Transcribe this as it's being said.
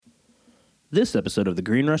This episode of The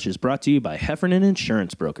Green Rush is brought to you by Heffernan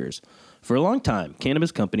Insurance Brokers. For a long time,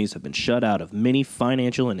 cannabis companies have been shut out of many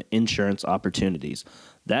financial and insurance opportunities.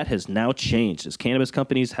 That has now changed as cannabis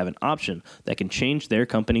companies have an option that can change their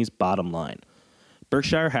company's bottom line.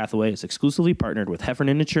 Berkshire Hathaway is exclusively partnered with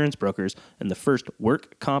Heffernan Insurance Brokers, and the first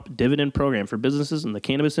work comp dividend program for businesses in the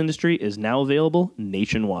cannabis industry is now available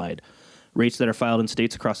nationwide. Rates that are filed in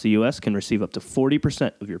states across the U.S. can receive up to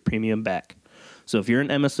 40% of your premium back. So if you're an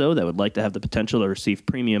MSO that would like to have the potential to receive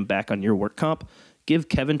premium back on your work comp, give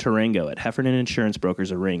Kevin Tarango at Heffernan Insurance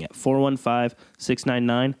Brokers a ring at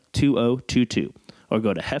 415-699-2022 or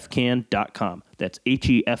go to hefcan.com. That's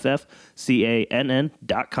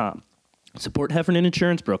HEFFCANN.com. Support Heffernan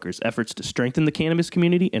Insurance Brokers' efforts to strengthen the cannabis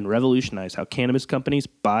community and revolutionize how cannabis companies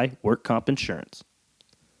buy work comp insurance.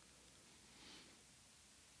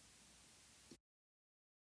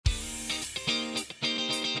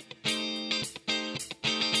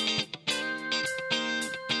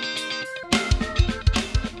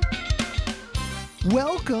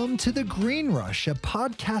 Welcome to The Green Rush, a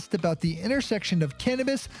podcast about the intersection of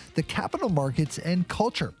cannabis, the capital markets, and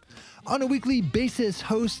culture. On a weekly basis,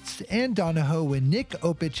 hosts Ann Donahoe and Nick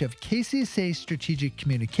Opich of KCSA Strategic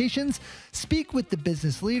Communications speak with the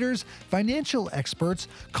business leaders, financial experts,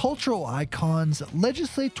 cultural icons,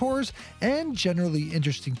 legislators, and generally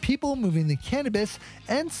interesting people moving the cannabis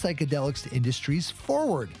and psychedelics industries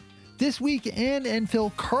forward. This week, Ann and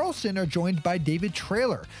Phil Carlson are joined by David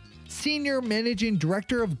Traylor, Senior Managing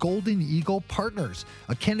Director of Golden Eagle Partners,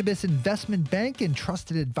 a cannabis investment bank and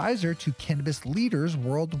trusted advisor to cannabis leaders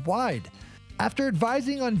worldwide. After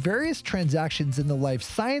advising on various transactions in the life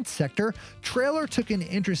science sector, Traylor took an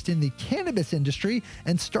interest in the cannabis industry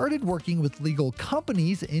and started working with legal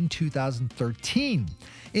companies in 2013.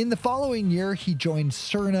 In the following year, he joined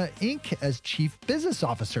Surna Inc. as Chief Business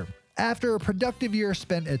Officer. After a productive year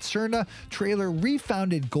spent at Surna, Traylor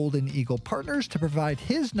refounded Golden Eagle Partners to provide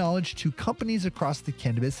his knowledge to companies across the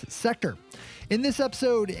cannabis sector. In this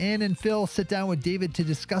episode, Ann and Phil sit down with David to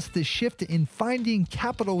discuss the shift in finding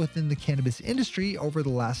capital within the cannabis industry over the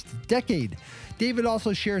last decade. David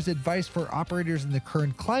also shares advice for operators in the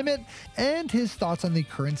current climate and his thoughts on the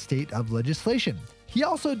current state of legislation. He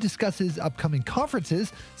also discusses upcoming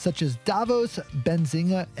conferences such as Davos,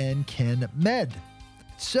 Benzinga, and CanMed.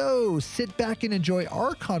 So sit back and enjoy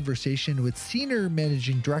our conversation with Senior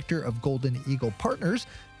Managing Director of Golden Eagle Partners,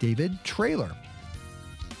 David Traylor.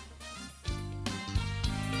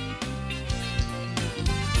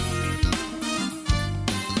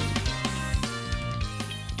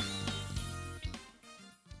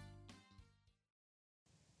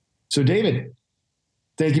 So David,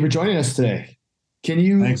 thank you for joining us today.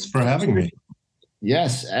 Thanks for having me.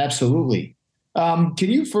 Yes, absolutely. Can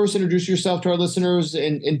you first introduce yourself to our listeners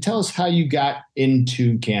and tell us how you got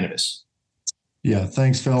into cannabis? Yeah,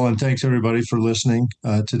 thanks, Phil, and thanks everybody for listening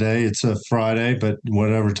today. It's a Friday, but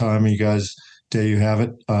whatever time day you have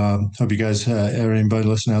it, hope you guys, everybody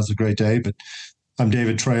listening has a great day. But I'm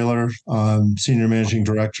David Traylor, Senior Managing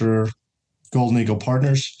Director, Golden Eagle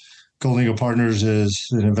Partners. Golden Eagle Partners is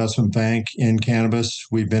an investment bank in cannabis.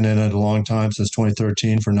 We've been in it a long time, since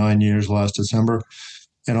 2013, for 9 years last December.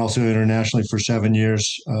 And also internationally for 7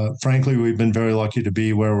 years. Frankly, we've been very lucky to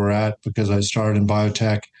be where we're at because I started in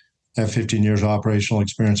biotech, have 15 years of operational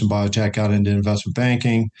experience in biotech, got into investment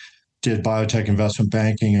banking, did biotech investment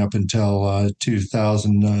banking up until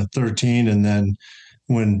 2013. And then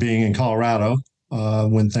when being in Colorado,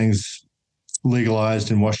 when things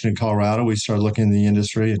legalized in Washington, Colorado, we started looking in the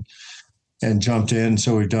industry and jumped in.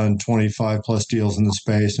 So we've done 25 plus deals in the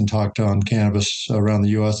space and talked on cannabis around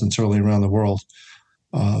the US and certainly around the world.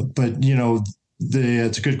 But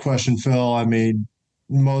it's a good question, Phil. I mean,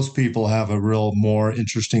 most people have a real more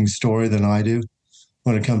interesting story than I do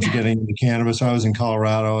when it comes to getting into cannabis. I was in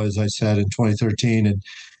Colorado, as I said, in 2013,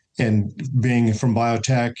 and being from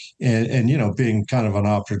biotech and being kind of an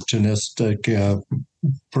opportunistic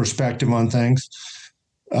perspective on things.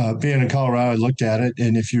 Being in Colorado, I looked at it,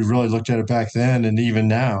 and if you really looked at it back then and even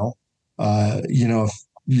now, if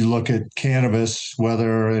you look at cannabis,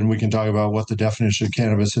 and we can talk about what the definition of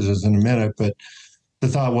cannabis is in a minute, but the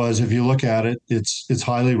thought was, if you look at it, it's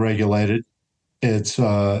highly regulated. It's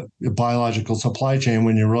a biological supply chain.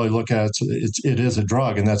 When you really look at it, it is a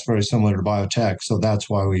drug, and that's very similar to biotech. So that's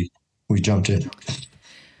why we jumped in.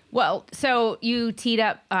 Well, so you teed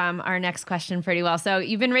up our next question pretty well. So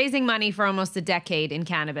you've been raising money for almost a decade in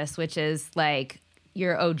cannabis, which is like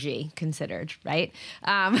your OG considered, right?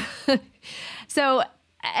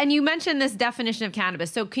 And you mentioned this definition of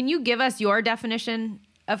cannabis. So can you give us your definition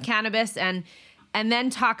of cannabis and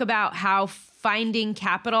then talk about how finding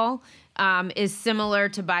capital is similar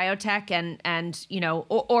to biotech, and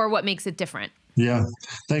or what makes it different? Yeah,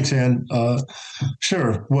 thanks, Ann.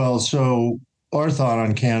 Sure. Well, so our thought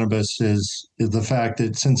on cannabis is the fact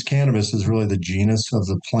that since cannabis is really the genus of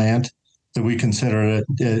the plant, that we consider it,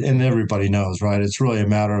 and everybody knows, right? It's really a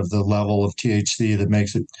matter of the level of THC that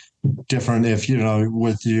makes it different. If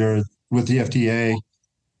with the FDA,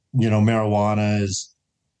 marijuana is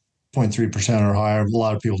 0.3% or higher. A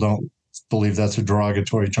lot of people don't believe that's a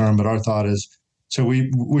derogatory term, but our thought is, so we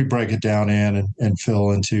break it down and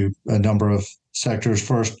fill into a number of sectors.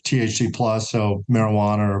 First, THC plus, so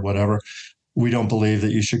marijuana or whatever. We don't believe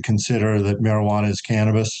that you should consider that marijuana is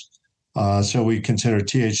cannabis. So we consider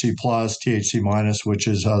THC plus, THC minus, which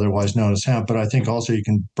is otherwise known as hemp. But I think also you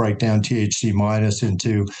can break down THC minus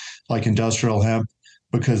into like industrial hemp,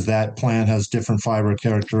 because that plant has different fiber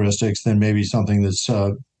characteristics than maybe something that's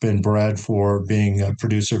been bred for being a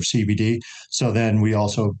producer of CBD. So then we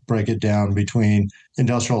also break it down between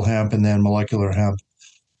industrial hemp and then molecular hemp.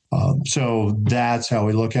 So that's how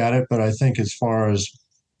we look at it. But I think as far as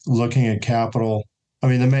looking at capital, I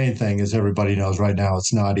mean, the main thing is everybody knows right now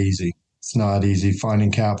it's not easy. It's not easy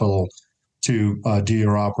finding capital to do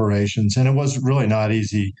your operations. And it was really not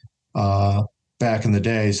easy back in the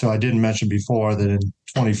day. So I didn't mention before that in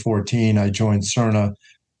 2014, I joined Cerna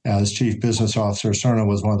as chief business officer. Cerna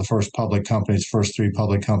was one of the first three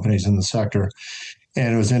public companies in the sector.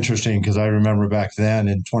 And it was interesting because I remember back then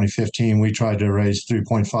in 2015, we tried to raise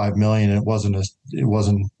 $3.5 million. And it wasn't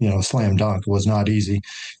a slam dunk. It was not easy.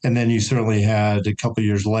 And then you certainly had a couple of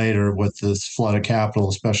years later with this flood of capital,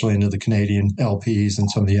 especially into the Canadian LPs and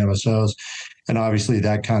some of the MSOs. And obviously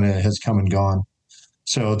that kind of has come and gone.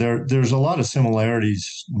 So there's a lot of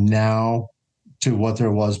similarities now to what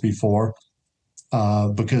there was before,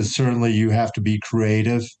 because certainly you have to be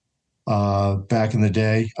creative. Back in the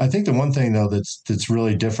day, I think the one thing though that's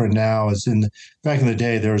really different now is back in the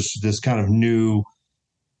day there's this kind of new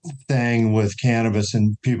thing with cannabis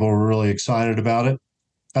and people were really excited about it.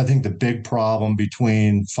 I think the big problem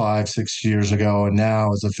between 5-6 years ago and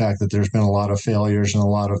now is the fact that there's been a lot of failures and a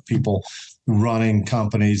lot of people running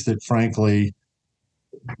companies that frankly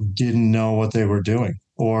didn't know what they were doing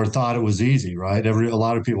or thought it was easy, right? A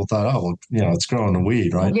lot of people thought, oh, well, it's growing a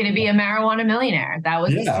weed, right? I'm going to be a marijuana millionaire. That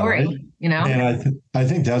was the story, right? And I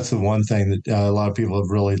think that's the one thing that a lot of people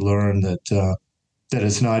have really learned, that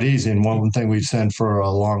it's not easy. And one thing we've said for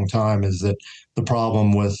a long time is that the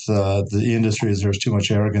problem with the industry is there's too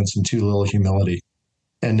much arrogance and too little humility.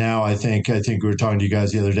 And now I think we were talking to you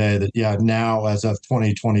guys the other day that, now as of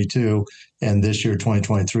 2022 and this year,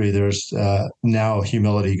 2023, there's now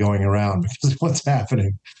humility going around because of what's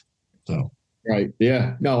happening. So. Right.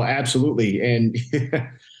 Yeah, no, absolutely. And,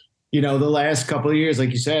 the last couple of years,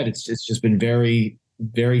 like you said, it's just been very,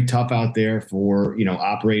 very tough out there for,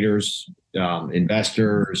 operators,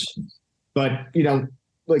 investors, but,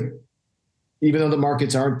 like, even though the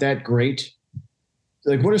markets aren't that great,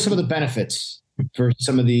 like, what are some of the benefits for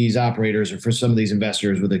some of these operators or for some of these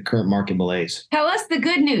investors with the current market malaise? Tell us the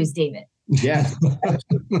good news, David. Yeah.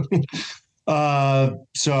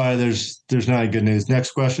 Sorry, there's not good news.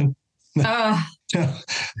 Next question. So I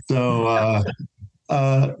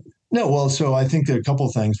think there are a couple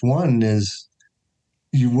of things. One is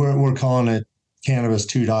we're calling it cannabis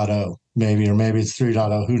 2.0, maybe, or maybe it's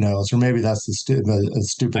 3.0, who knows? Or maybe that's the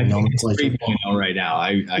stupid nomenclature. 3.0 right now.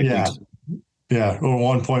 I think so. Yeah, or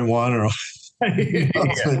 1.1 or I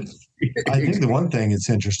think the one thing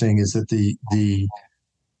that's interesting is that the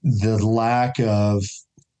lack of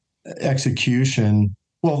execution.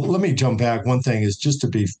 Well, let me jump back. One thing is just to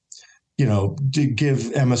give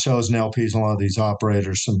MSOs and LPs and a lot of these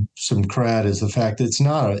operators some credit is the fact that it's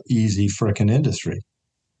not an easy frickin' industry,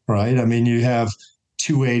 right? I mean, you have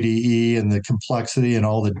 280E and the complexity and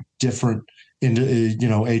all the different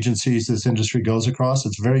agencies this industry goes across.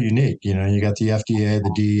 It's very unique. You got the FDA,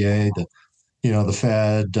 the DEA, the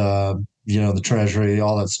Fed, the Treasury,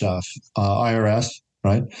 all that stuff, IRS,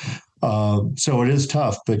 right? So it is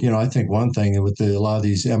tough, but I think one thing with a lot of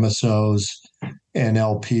these MSOs and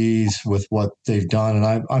LPs with what they've done, and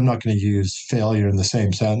I'm not going to use failure in the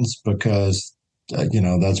same sentence because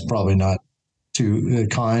that's probably not too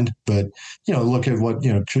kind, but look at what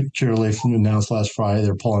Curaleaf announced last Friday.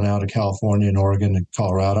 They're pulling out of California and Oregon and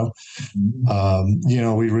Colorado.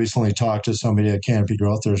 Mm-hmm. We recently talked to somebody at Canopy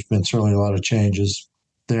Growth. There's been certainly a lot of changes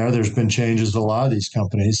there. There's been changes to a lot of these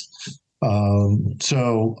companies.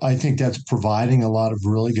 So I think that's providing a lot of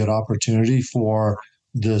really good opportunity for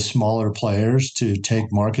the smaller players to take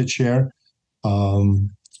market share.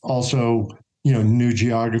 Also, new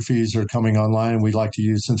geographies are coming online, and we'd like to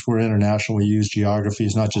use, since we're international, we use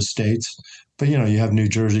geographies, not just states. But you have New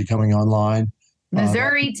Jersey coming online.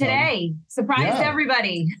 Missouri today surprised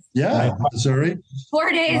everybody. Yeah, Missouri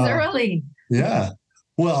 4 days early. Yeah,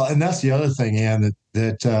 well, and that's the other thing, Ann,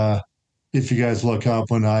 that if you guys look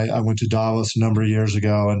up, when I went to Davos a number of years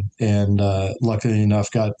ago, and luckily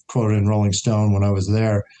enough got quoted in Rolling Stone when I was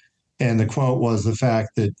there, and the quote was the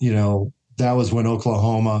fact that that was when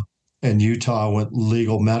Oklahoma and Utah went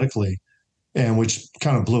legal medically, and which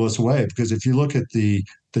kind of blew us away, because if you look at the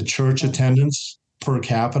church attendance per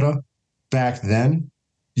capita back then,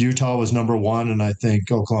 Utah was number one, and I think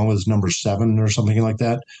Oklahoma was number 7 or something like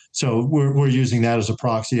that. So we're using that as a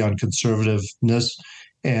proxy on conservativeness.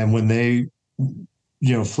 And when they,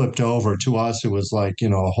 flipped over to us, it was like,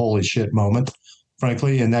 a holy shit moment,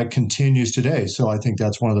 frankly, and that continues today. So I think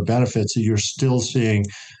that's one of the benefits, that you're still seeing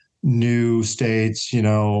new states,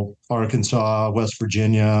 Arkansas, West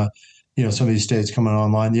Virginia, some of these states coming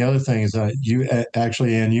online. The other thing is that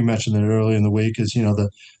Ann, you mentioned it earlier in the week, is,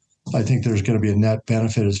 I think there's going to be a net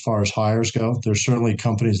benefit as far as hires go. There's certainly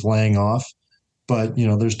companies laying off, but,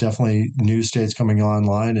 there's definitely new states coming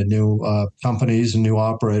online, and new companies and new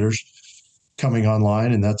operators coming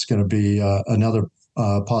online. And that's going to be another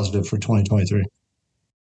positive for 2023.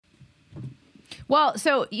 Well,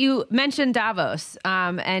 so you mentioned Davos,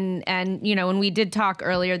 and when we did talk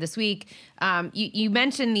earlier this week, you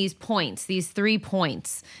mentioned these 3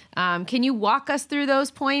 points. Can you walk us through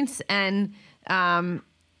those points? And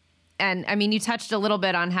I mean, you touched a little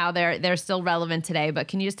bit on how they're still relevant today, but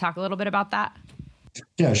can you just talk a little bit about that?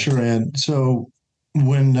 Yeah, sure. And so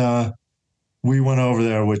when we went over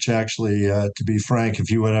there, which actually, to be frank,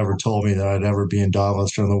 if you had ever told me that I'd ever be in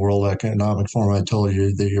Davos during the World Economic Forum, I told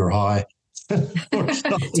you that you're high.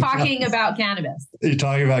 Talking about cannabis. You're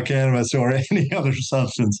talking about cannabis or any other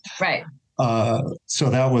substance. Right. So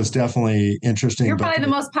that was definitely interesting. You're probably the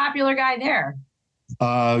most popular guy there.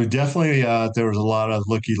 Definitely, there was a lot of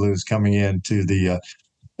looky-loos coming into the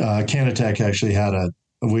Canatech. Actually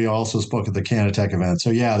we also spoke at the Canatech event.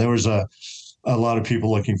 So yeah, there was a lot of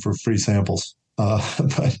people looking for free samples.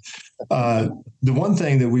 But the one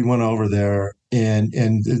thing that we went over there, and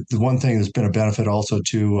the one thing that's been a benefit also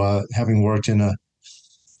to having worked in a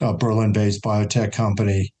Berlin-based biotech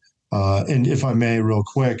company, and if I may, real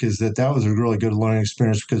quick, is that was a really good learning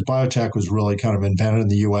experience, because biotech was really kind of invented in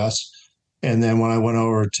the U.S. And then when I went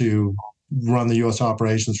over to run the U.S.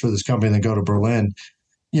 operations for this company and then go to Berlin,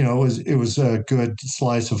 it was a good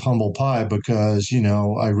slice of humble pie, because,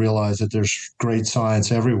 I realized that there's great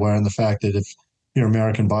science everywhere. And the fact that if you're an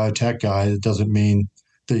American biotech guy, it doesn't mean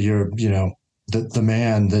that you're, the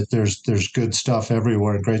man, that there's good stuff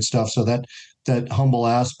everywhere and great stuff. So that humble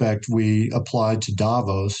aspect we applied to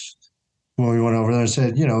Davos when we went over there and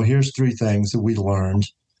said, here's 3 things that we learned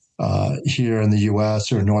here in the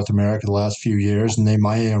U.S. or North America the last few years, and they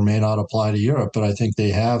may or may not apply to Europe, but I think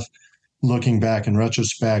they have. Looking back in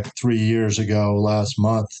retrospect, 3 years ago, last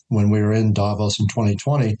month, when we were in Davos in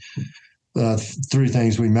 2020, 3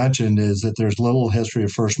 things we mentioned is that there's little history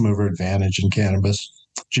of first mover advantage in cannabis.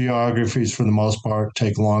 Geographies, for the most part,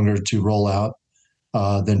 take longer to roll out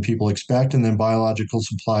than people expect, and then biological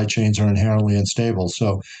supply chains are inherently unstable.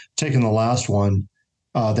 So taking the last one,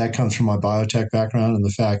 that comes from my biotech background, and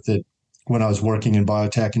the fact that when I was working in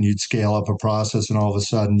biotech and you'd scale up a process, and all of a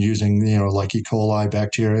sudden using, like E. coli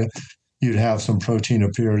bacteria, you'd have some protein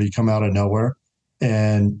impurity come out of nowhere.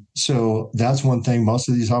 And so that's one thing most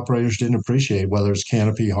of these operators didn't appreciate, whether it's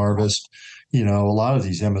Canopy, Harvest, a lot of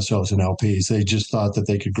these MSOs and LPs. They just thought that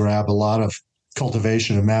they could grab a lot of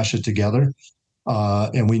cultivation and mash it together.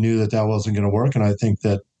 And we knew that wasn't going to work. And I think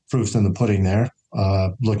that proof's in the pudding there,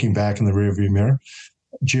 looking back in the rearview mirror.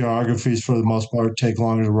 Geographies, for the most part, take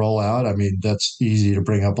longer to roll out. I mean, that's easy to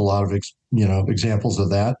bring up a lot of, examples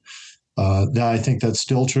of that. I think that's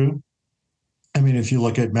still true. I mean, if you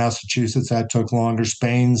look at Massachusetts, that took longer.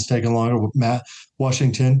 Spain's taken longer.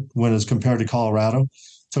 Washington, when it's compared to Colorado,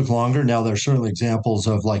 took longer. Now, there's certainly examples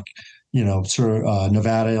of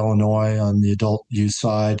Nevada, Illinois on the adult use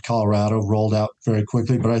side, Colorado rolled out very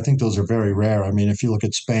quickly, but I think those are very rare. I mean, if you look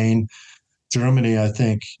at Spain, Germany, I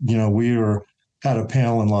think, we had a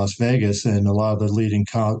panel in Las Vegas, and a lot of the leading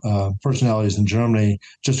personalities in Germany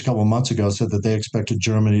just a couple of months ago said that they expected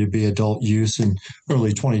Germany to be adult use in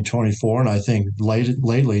early 2024. And I think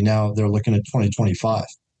lately now they're looking at 2025.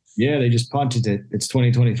 Yeah, they just punted it. It's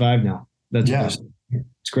 2025 now. That's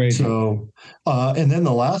it's crazy. So, and then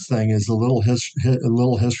the last thing is a little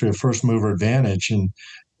history of first mover advantage. And,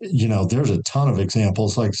 there's a ton of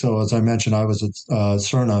examples. So as I mentioned, I was at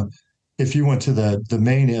CERNA if you went to the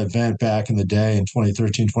main event back in the day in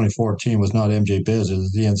 2013, 2014 was not MJ Biz, it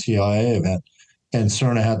was the NCIA event. And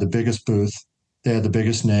Cerna had the biggest booth. They had the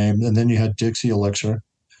biggest name. And then you had Dixie Elixir.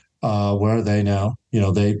 Where are they now?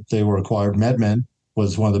 They were acquired. MedMen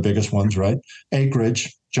was one of the biggest ones, right?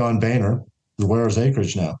 Acreage, John Boehner. Where is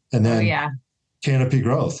Acreage now? And then Canopy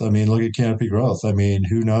Growth. I mean, look at Canopy Growth. I mean,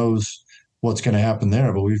 who knows what's going to happen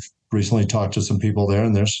there? But we've recently talked to some people there,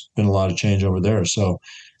 and there's been a lot of change over there. So,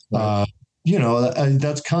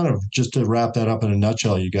 that's kind of just to wrap that up in a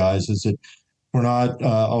nutshell, you guys, is that we're not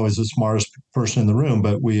always the smartest person in the room,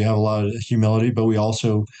 but we have a lot of humility, but we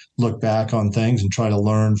also look back on things and try to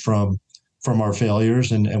learn from our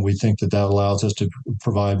failures. And we think that allows us to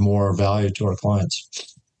provide more value to our clients.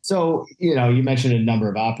 So, you mentioned a number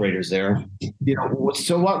of operators there.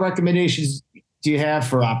 So what recommendations do you have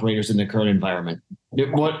for operators in the current environment?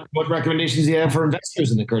 What recommendations do you have for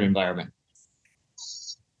investors in the current environment?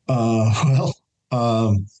 Duck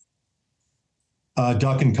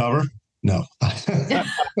and cover. No.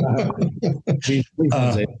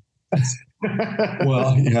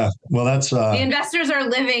 Well, yeah. Well, that's the investors are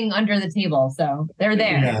living under the table, so they're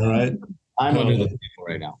there. Yeah, right. I'm under the table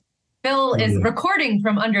right now. Phil is recording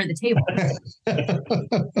from under the table.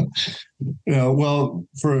 Well,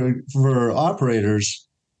 for operators,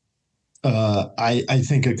 I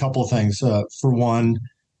think a couple of things. For one,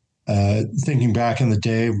 thinking back in the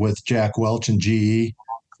day with Jack Welch and GE,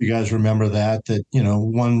 you guys remember that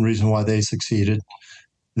one reason why they succeeded,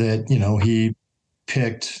 that he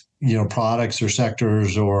picked products or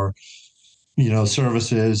sectors or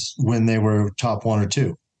services when they were top one or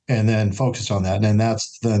two, and then focused on that. And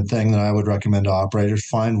that's the thing that I would recommend to operators: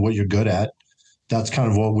 find what you're good at. That's kind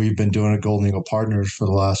of what we've been doing at Golden Eagle Partners for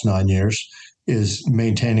the last 9 years, is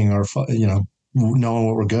maintaining our knowing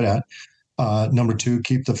what we're good at. Number two,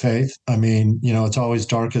 keep the faith. I mean, it's always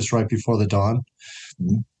darkest right before the dawn.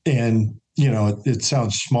 And, it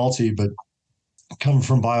sounds schmaltzy, but coming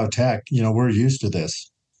from biotech, we're used to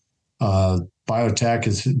this. Biotech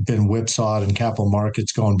has been whipsawed in capital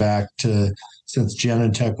markets going back to since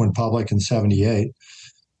Genentech went public in 1978.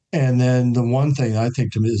 And then the one thing I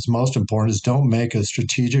think to me is most important is don't make a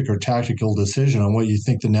strategic or tactical decision on what you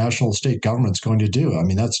think the national state government's going to do. I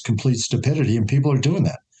mean, that's complete stupidity, and people are doing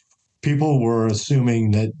that. People were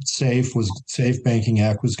assuming that Safe Banking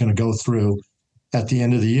Act was going to go through at the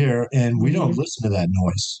end of the year, and we don't listen to that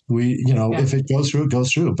noise. If it goes through, it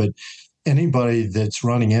goes through. But anybody that's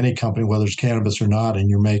running any company, whether it's cannabis or not, and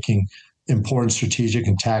you're making important strategic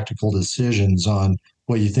and tactical decisions on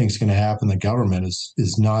what you think is going to happen in the government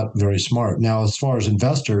is not very smart. Now, as far as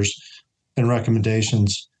investors and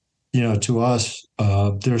recommendations, to us,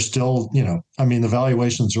 they're still, the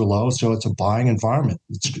valuations are low, so it's a buying environment.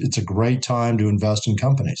 It's a great time to invest in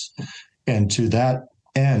companies. And to that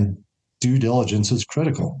end, due diligence is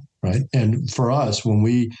critical, right? And for us, when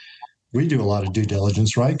we do a lot of due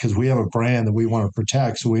diligence, right? Because we have a brand that we want to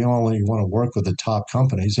protect, so we only want to work with the top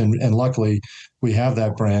companies. And luckily, we have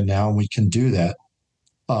that brand now, and we can do that.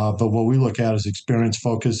 But what we look at is experience,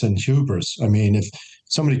 focus, and hubris. I mean, if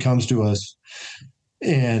somebody comes to us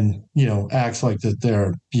and acts like that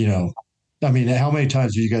they're how many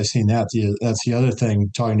times have you guys seen that? That's the other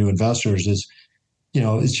thing, talking to investors, is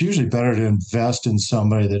it's usually better to invest in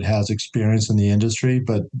somebody that has experience in the industry,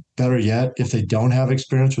 but better yet, if they don't have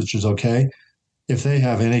experience, which is okay, if they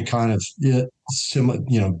have any kind of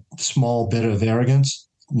small bit of arrogance,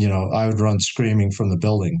 I would run screaming from the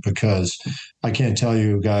building, because I can't tell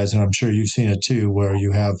you guys, and I'm sure you've seen it too, where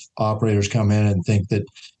you have operators come in and think that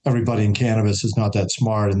everybody in cannabis is not that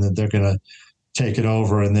smart and that they're going to take it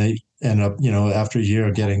over, and they end up, after a year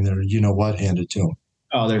getting their what handed to them.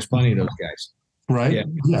 Oh, there's plenty of those guys. Right? Yeah.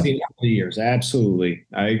 I've seen it for years. Absolutely.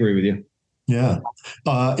 I agree with you. Yeah.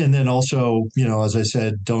 And then also, as I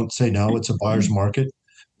said, don't say no. It's a buyer's market.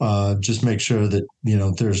 Just make sure that,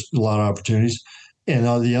 there's a lot of opportunities. And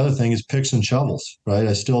the other thing is picks and shovels, right?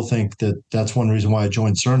 I still think that that's one reason why I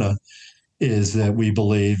joined Cerna, is that we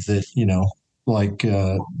believe that, like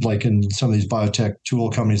in some of these biotech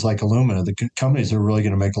tool companies like Illumina, the companies that are really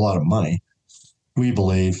going to make a lot of money, we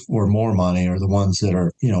believe, or more money, are the ones that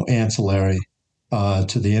are, ancillary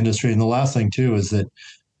to the industry. And the last thing too is that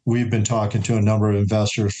we've been talking to a number of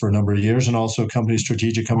investors for a number of years, and also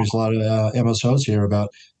strategic companies, a lot of MSOs here,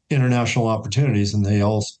 about international opportunities, and they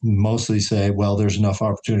all mostly say, well, there's enough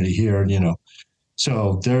opportunity here,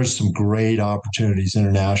 so there's some great opportunities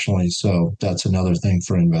internationally. So that's another thing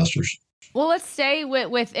for investors. Well, let's stay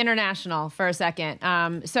with international for a second.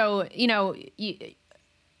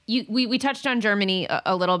 We touched on Germany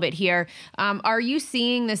a little bit here. Are you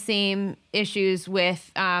seeing the same issues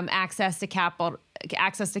with access to capital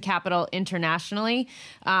access to capital internationally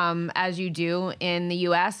as you do in the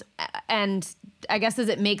U.S.? And I guess, does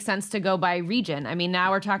it make sense to go by region? I mean,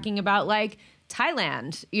 now we're talking about like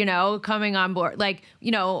Thailand, coming on board, like,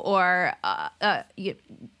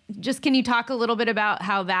 just can you talk a little bit about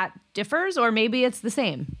how that differs, or maybe it's the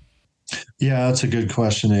same? Yeah, that's a good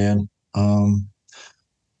question, Ann.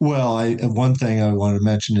 Well, one thing I wanted to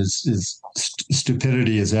mention is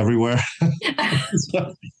stupidity is everywhere. It's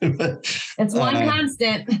one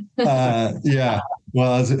constant. Yeah.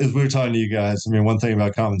 Well, as we were talking to you guys, I mean, one thing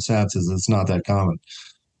about common sense is it's not that common.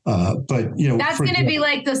 But that's going to be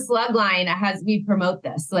like the slug line as we promote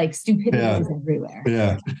this. Like, stupidity is everywhere.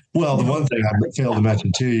 Yeah. Well, the one thing I failed to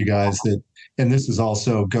mention to you guys and this is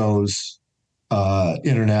also goes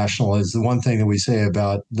international, is the one thing that we say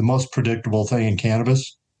about the most predictable thing in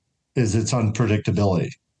cannabis is its unpredictability.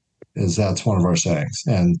 That's one of our sayings,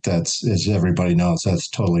 and that's, as everybody knows, that's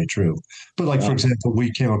totally true. But like, for example, we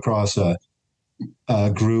came across a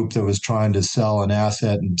group that was trying to sell an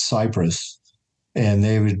asset in Cyprus, and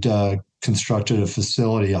they would constructed a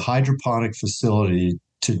facility, a hydroponic facility,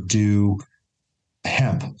 to do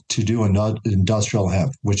hemp, to do industrial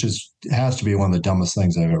hemp, which has to be one of the dumbest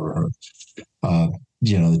things I've ever heard.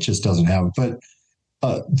 It just doesn't have it.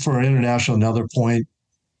 But for international, another point,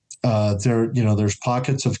 there's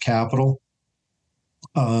pockets of capital,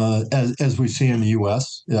 as we see in the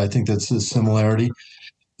U.S. I think that's the similarity,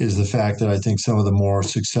 is the fact that I think some of the more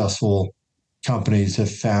successful companies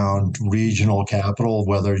have found regional capital,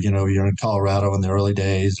 whether, you're in Colorado in the early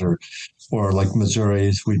days or like Missouri,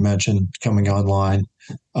 as we mentioned, coming online.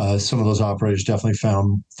 Some of those operators definitely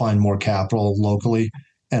find more capital locally.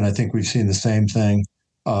 And I think we've seen the same thing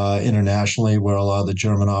internationally, where a lot of the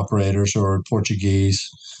German operators or Portuguese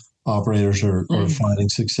operators are finding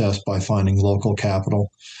success by finding local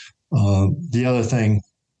capital. The other thing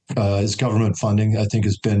is government funding. I think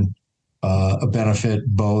has been a benefit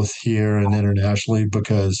both here and internationally,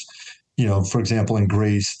 because, for example, in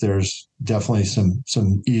Greece, there's definitely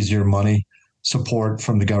some easier money support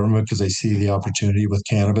from the government because they see the opportunity with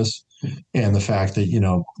cannabis, and the fact that,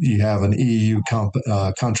 you have an EU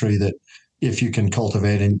country that if you can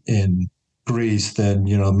cultivate in Greece, then,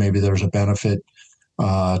 maybe there's a benefit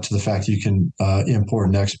to the fact that you can import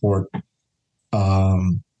and export. But,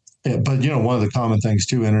 one of the common things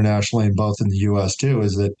too, internationally, and both in the U.S. too,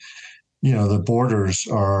 is that, the borders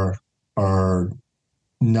are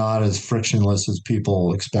not as frictionless as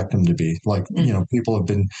people expect them to be. Like, people have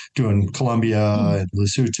been doing Colombia and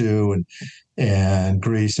Lesotho and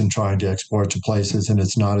Greece and trying to export to places, and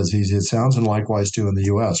it's not as easy as it sounds. And likewise too in the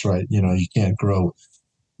U.S., right? You can't grow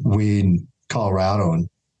weed in Colorado and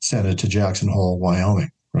send it to Jackson Hole,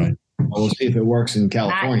 Wyoming, right? Well, we'll see if it works in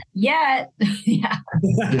California. Not yet. Yeah.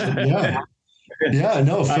 Yeah.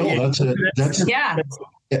 No, Phil, that's yeah.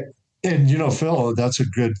 And, Phil, that's a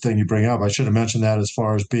good thing you bring up. I should have mentioned that as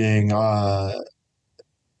far as being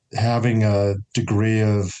having a degree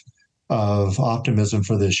of optimism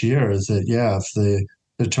for this year, is that, if the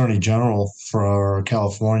Attorney General for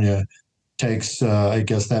California takes, I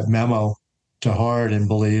guess, that memo to heart and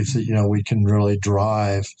believes that, we can really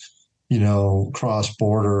drive,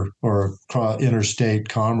 cross-border or interstate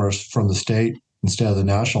commerce from the state instead of the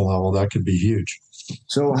national level, that could be huge.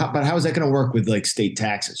 So, but how is that going to work with like state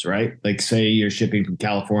taxes, right? Like, say you're shipping from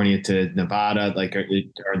California to Nevada, like are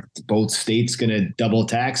both states going to double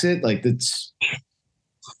tax it? Like, that's,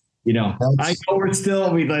 I know we're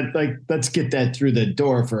still, let's get that through the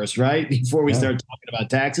door first, right? Before we start talking about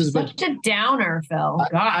taxes. Such a downer, Phil.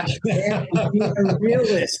 Gosh.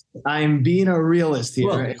 I'm being a realist here.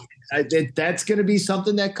 Well, right? That's going to be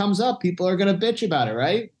something that comes up. People are going to bitch about it,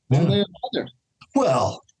 right? One way or another.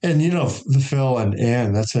 Well, and, Phil and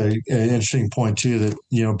Ann, that's an interesting point too,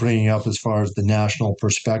 that, bringing up as far as the national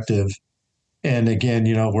perspective. And again,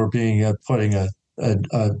 we're putting a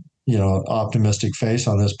optimistic face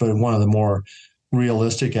on this, but one of the more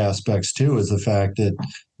realistic aspects too is the fact that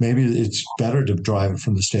maybe it's better to drive it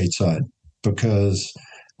from the state side, because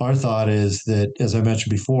our thought is that, as I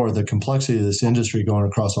mentioned before, the complexity of this industry going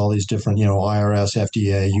across all these different, IRS,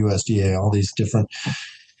 FDA, USDA, all these different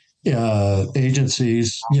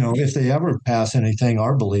agencies, if they ever pass anything,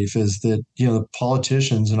 our belief is that, the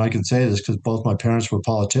politicians, and I can say this because both my parents were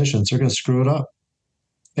politicians, they're going to screw it up.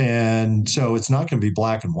 And so it's not going to be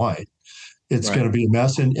black and white. It's going to be a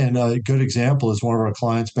mess. And a good example is one of our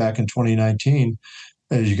clients back in 2019.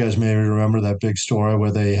 As you guys may remember that big story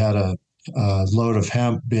where they had a load of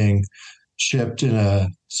hemp being shipped in a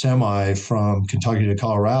semi from Kentucky to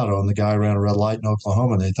Colorado, and the guy ran a red light in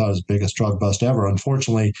Oklahoma, and they thought it was the biggest drug bust ever.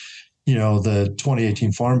 Unfortunately, the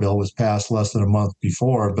 2018 Farm Bill was passed less than a month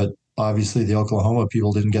before, but obviously the Oklahoma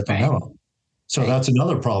people didn't get the memo. So that's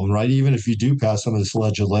another problem, right? Even if you do pass some of this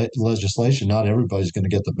legislation, not everybody's going to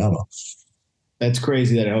get the memo. That's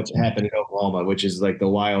crazy that it happened in Oklahoma, which is like the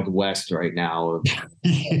Wild West right now.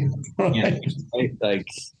 Like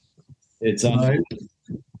it's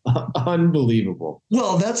unbelievable.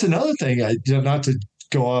 Well, that's another thing. Not to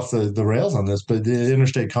go off the rails on this, but the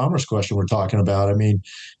interstate commerce question we're talking about. I mean,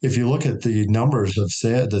 if you look at the numbers of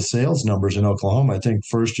the sales numbers in Oklahoma, I think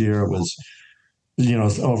first year it was,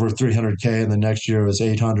 over 300K, and the next year it was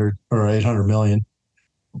 800 million.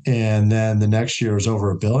 And then the next year is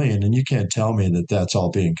over $1 billion, and you can't tell me that that's all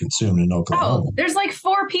being consumed in Oklahoma. Oh, there's like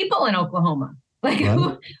 4 people in Oklahoma. Like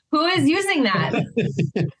right? who is using that?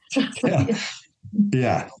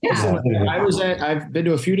 Yeah. I've been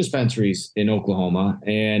to a few dispensaries in Oklahoma,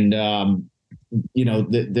 and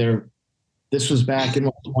this was back in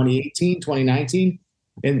 2018, 2019,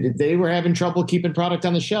 and they were having trouble keeping product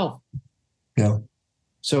on the shelf. Yeah.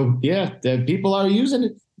 So the people are using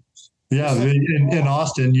it. Yeah, in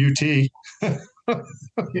Austin, UT.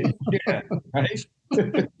 Yeah, right.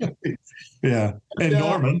 Yeah, and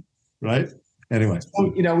Norman, right? Anyway,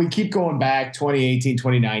 so, we keep going back 2018,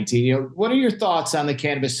 2019. What are your thoughts on the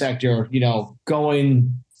cannabis sector?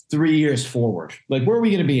 Going 3 years forward, like where are we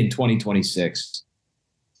going to be in 2026?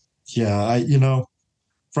 Yeah,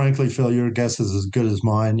 frankly, Phil, your guess is as good as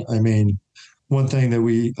mine. I mean, one thing that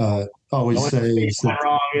we always say is that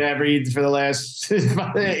wrong for the last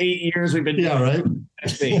 8 years we've been doing. Right.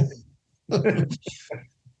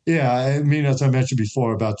 Yeah, I mean, as I mentioned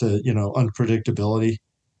before about the unpredictability,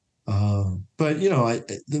 but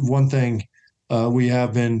one thing we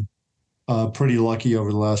have been pretty lucky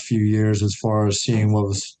over the last few years as far as seeing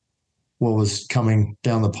what was coming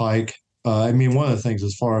down the pike. I mean, one of the things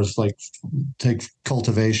as far as like take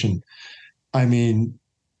cultivation, I mean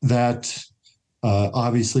that.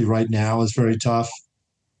 Obviously, right now is very tough.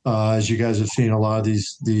 As you guys have seen, a lot of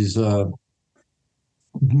these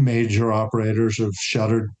major operators have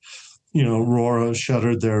shuttered. Aurora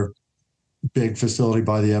shuttered their big facility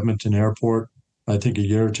by the Edmonton airport, I think a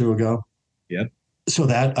year or two ago. Yep. So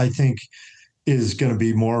that, I think, is going to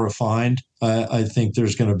be more refined. I think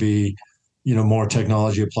there's going to be, more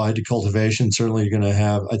technology applied to cultivation. Certainly you're going to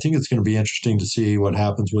have, I think it's going to be interesting to see what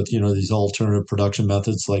happens with, these alternative production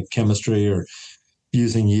methods like chemistry or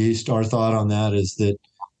using yeast. Our thought on that is that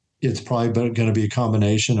it's probably going to be a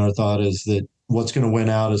combination. Our thought is that what's going to win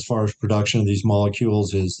out as far as production of these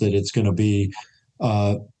molecules is that it's going to be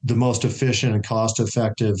the most efficient and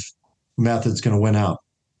cost-effective method's going to win out.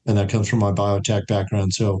 And that comes from my biotech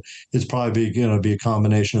background. So it's probably going to be a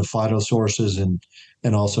combination of phyto sources and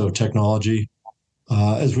also technology.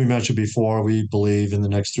 As we mentioned before, we believe in the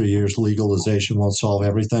next 3 years, legalization won't solve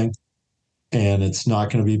everything. And it's not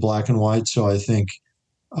going to be black and white. So I think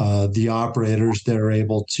the operators that are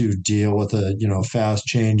able to deal with a fast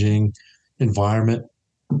changing environment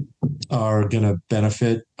are going to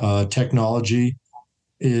benefit. Technology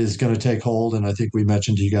is going to take hold, and I think we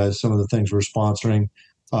mentioned to you guys some of the things we're sponsoring.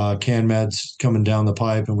 CanMed's coming down the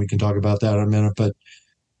pipe, and we can talk about that in a minute. But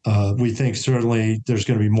we think certainly there's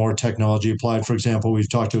going to be more technology applied. For example, we've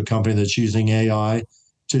talked to a company that's using AI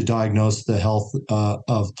to diagnose the health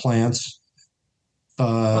of plants.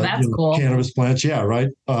 That's cool. Cannabis plants, yeah, right.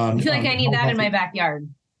 I feel like I need that in my backyard.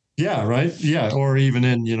 Yeah, right. Yeah, or even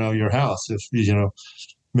in your house if they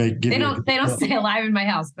don't stay alive in my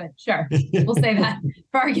house, but sure, we'll say that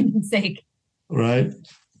for argument's sake. Right.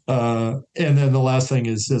 And then the last thing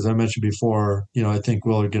is, as I mentioned before, I think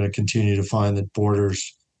we're going to continue to find that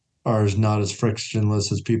borders are not as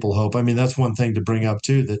frictionless as people hope. I mean, that's one thing to bring up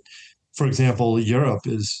too. That, for example, Europe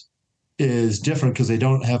is different because they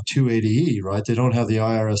don't have 280E, right? They don't have the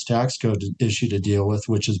IRS tax code issue to deal with,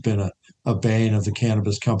 which has been a bane of the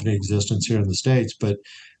cannabis company existence here in the States. But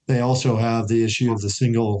they also have the issue of the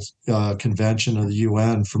single convention of the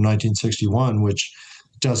UN from 1961, which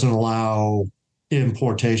doesn't allow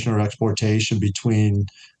importation or exportation between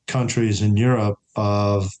countries in Europe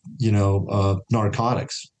of,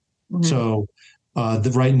 narcotics. Mm-hmm. So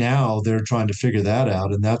right now they're trying to figure that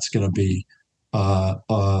out, and that's going to be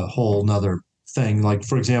a whole nother thing. Like,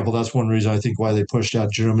 for example, that's one reason I think why they pushed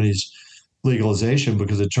out Germany's legalization,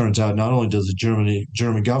 because it turns out not only does the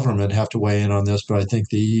German government have to weigh in on this, but I think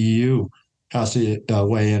the EU has to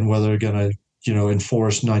weigh in whether they're going to,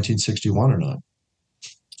 enforce 1961 or not.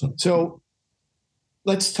 So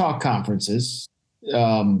let's talk conferences.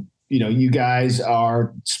 You guys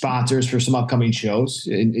are sponsors for some upcoming shows,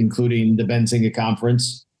 including the Benzinga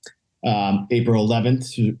Conference, April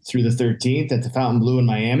 11th through the 13th at the Fontainebleau in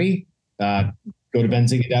Miami. Go to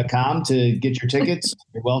benzinga.com to get your tickets.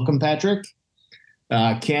 You're welcome, Patrick.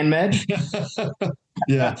 CanMed.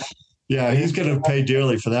 Yeah. Yeah, he's going to pay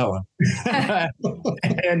dearly for that one.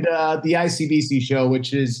 And the ICBC show,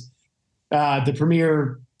 which is the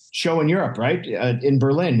premier show in Europe, right? In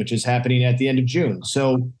Berlin, which is happening at the end of June.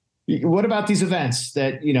 So what about these events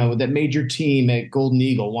that, that made your team at Golden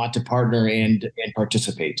Eagle want to partner and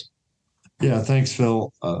participate? Yeah, thanks,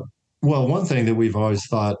 Phil. Well, one thing that we've always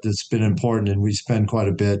thought that's been important, and we spend quite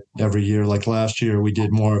a bit every year, like last year, we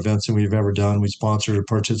did more events than we've ever done. We sponsored or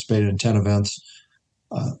participated in 10 events.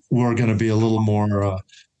 We're going to be a little more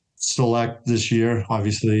select this year.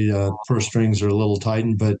 Obviously, purse strings are a little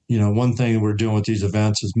tightened, but one thing we're doing with these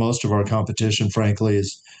events is most of our competition, frankly,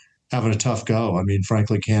 is having a tough go. I mean,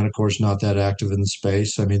 frankly, Canacor's not that active in the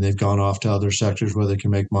space. I mean, they've gone off to other sectors where they can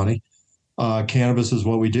make money. Cannabis is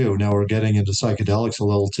what we do. Now we're getting into psychedelics a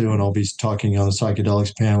little too, and I'll be talking on the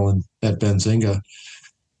psychedelics panel at Benzinga.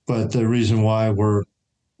 But the reason why we're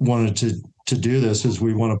wanted to do this is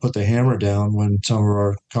we want to put the hammer down when some of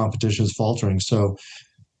our competition is faltering. So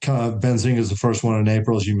Benzinga is the first one in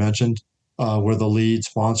April, as you mentioned. We're the lead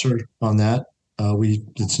sponsor on that.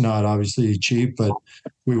 It's not obviously cheap, but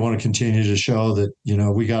we want to continue to show that,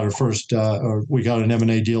 we got our first, or we got an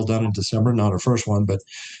M&A deal done in December, not our first one, but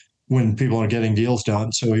when people are getting deals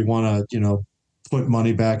done. So we want to, put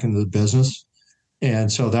money back into the business.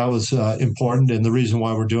 And so that was important. And the reason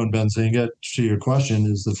why we're doing Benzinga, to your question,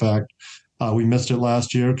 is the fact we missed it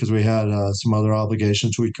last year because we had some other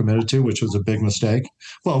obligations we committed to, which was a big mistake.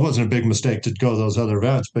 Well, it wasn't a big mistake to go to those other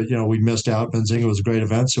events, but, we missed out. Benzinga was a great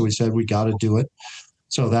event, so we said we got to do it.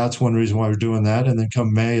 So that's one reason why we're doing that. And then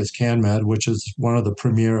come May is CanMed, which is one of the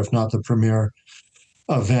premier, if not the premier,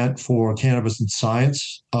 event for cannabis and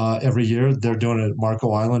science every year. They're doing it at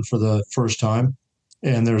Marco Island for the first time,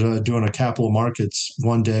 and they're doing a capital markets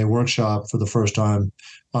one-day workshop for the first time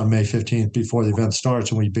on May 15th before the event starts,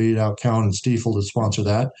 and we beat out Cowen and Stifel to sponsor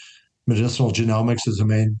that. Medicinal Genomics is the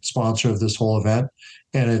main sponsor of this whole event,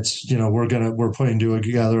 and it's we're putting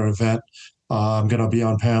together an event. I'm going to be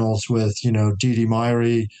on panels with Dee Dee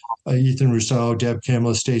Myrie, Ethan Rousseau, Deb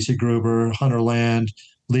Kimless, Stacy Gruber, Hunter Land,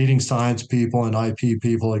 leading science people and IP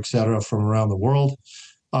people, et cetera, from around the world.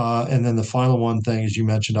 And then the final one thing, as you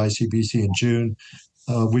mentioned, ICBC in June.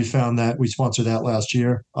 We found that we sponsored that last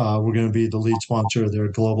year. We're going to be the lead sponsor of their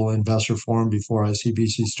Global Investor Forum before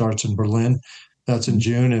ICBC starts in Berlin. That's in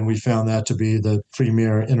June, and we found that to be the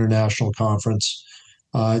premier international conference.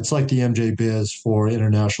 It's like the MJ Biz for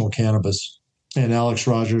international cannabis. And Alex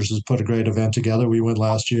Rogers has put a great event together. We went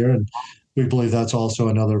last year, and we believe that's also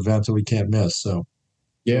another event that we can't miss. So.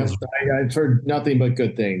 Yeah, I've heard nothing but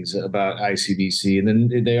good things about ICBC, and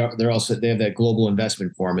then they have that global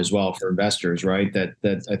investment forum as well for investors, right? That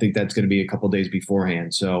I think that's going to be a couple of days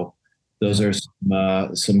beforehand. So those are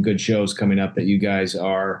some good shows coming up that you guys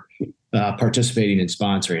are participating and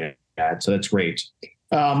sponsoring at. So that's great.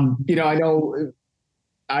 I know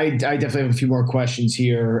I definitely have a few more questions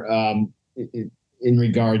here in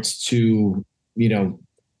regards to the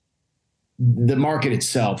market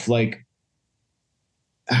itself, like.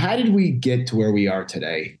 How did we get to where we are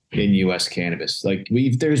today in U.S. cannabis? Like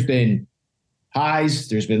there's been highs,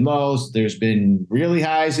 there's been lows, there's been really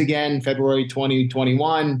highs again, February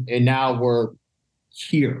 2021, and now we're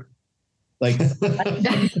here. Like under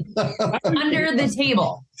the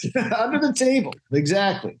table. Under the table,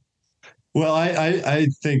 exactly. Well, I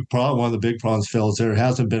think one of the big problems, Phil, is there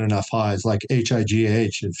hasn't been enough highs, like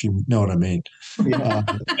HIGH, if you know what I mean. Yeah.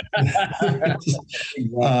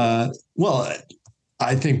 Well,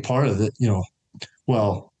 I think part of it,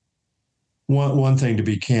 one thing to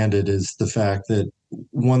be candid is the fact that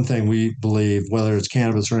one thing we believe, whether it's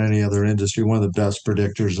cannabis or any other industry, one of the best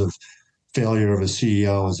predictors of failure of a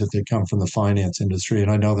CEO is if they come from the finance industry. And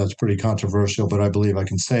I know that's pretty controversial, but I believe I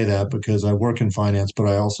can say that because I work in finance, but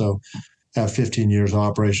I also have 15 years of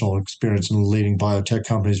operational experience in leading biotech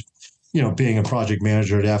companies, being a project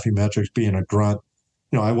manager at Affymetrix, being a grunt.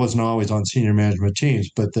 I wasn't always on senior management teams,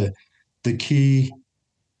 but the key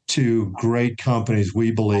to great companies,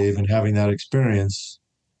 we believe, and having that experience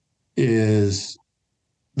is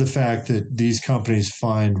the fact that these companies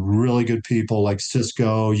find really good people like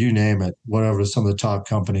Cisco, you name it, whatever, some of the top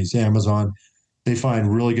companies, Amazon, they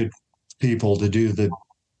find really good people to do the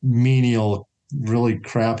menial, really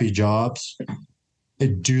crappy jobs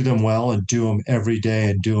and do them well and do them every day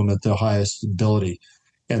and do them at the highest ability.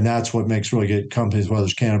 And that's what makes really good companies, whether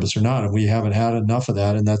it's cannabis or not. And we haven't had enough of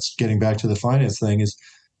that. And that's getting back to the finance thing is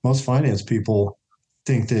most finance people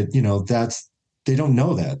think that, they don't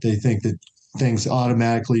know that. They think that things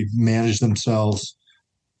automatically manage themselves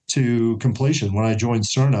to completion. When I joined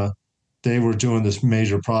Cerna, they were doing this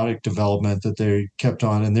major product development that they kept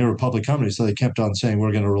on, and they were a public company, so they kept on saying,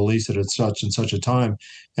 we're going to release it at such and such a time.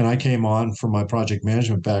 And I came on from my project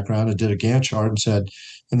management background and did a Gantt chart and said,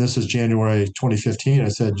 and this is January 2015, I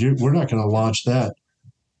said, we're not going to launch that.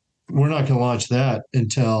 We're not going to launch that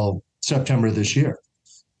until September this year.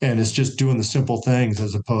 And it's just doing the simple things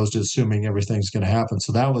as opposed to assuming everything's going to happen.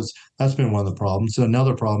 So that's been one of the problems.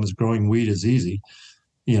 Another problem is growing weed is easy.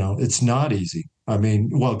 It's not easy. I mean,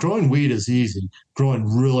 well, growing weed is easy. Growing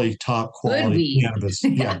really top quality cannabis,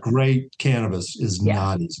 great cannabis is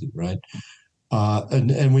not easy, right?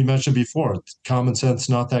 And we mentioned before, common sense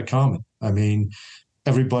not that common. I mean,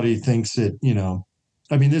 everybody thinks that,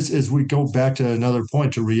 this is, we go back to another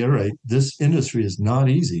point to reiterate, this industry is not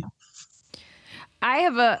easy. I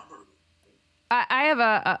have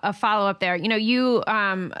a follow up there. You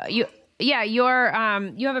have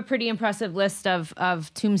a pretty impressive list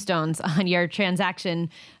of tombstones on your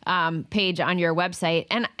transaction page on your website,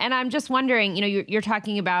 and I'm just wondering, you're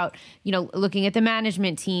talking about looking at the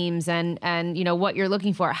management teams and what you're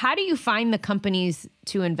looking for. How do you find the companies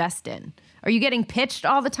to invest in? Are you getting pitched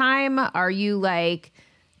all the time? Are you like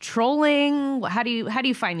trolling? How do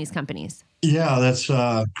you find these companies? Yeah, that's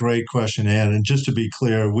a great question, Ann. And just to be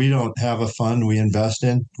clear, we don't have a fund we invest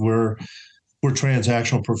in. We're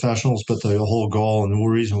transactional professionals, but the whole goal and the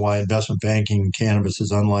reason why investment banking in cannabis is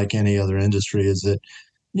unlike any other industry is that,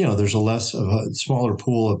 there's a smaller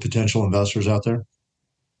pool of potential investors out there.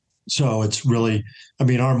 So it's really,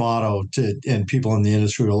 our motto and people in the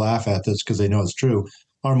industry will laugh at this because they know it's true.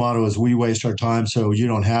 Our motto is we waste our time so you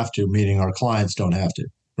don't have to, meaning our clients don't have to,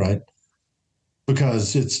 right?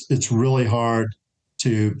 Because it's really hard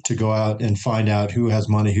to go out and find out who has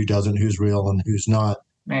money, who doesn't, who's real and who's not.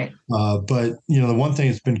 Right. But the one thing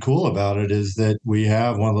that's been cool about it is that we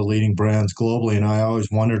have one of the leading brands globally, and I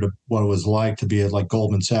always wondered what it was like to be at like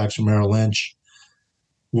Goldman Sachs or Merrill Lynch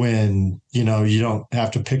when you don't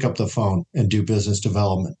have to pick up the phone and do business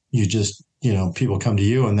development. You just people come to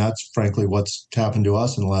you, and that's frankly what's happened to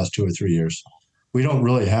us in the last 2 or 3 years. We don't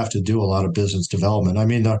really have to do a lot of business development. Our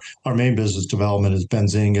main business development is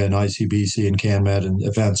Benzinga and ICBC and CanMed and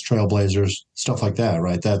events, Trailblazers, stuff like that,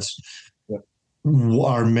 right? That's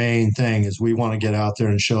our main thing is we want to get out there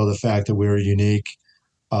and show the fact that we're unique.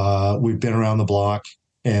 We've been around the block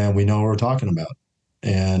and we know what we're talking about.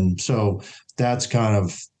 And so that's kind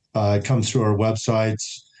of, it comes through our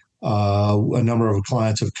websites. A number of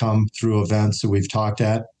clients have come through events that we've talked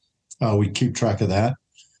at. We keep track of that.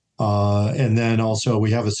 And then also we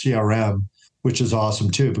have a CRM, which is awesome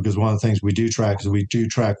too, because one of the things we do track is we do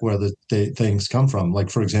track where the things come from. Like,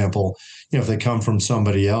 for example, if they come from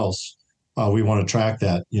somebody else, we want to track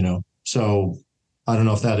that, So I don't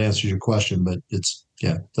know if that answers your question, but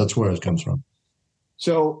that's where it comes from.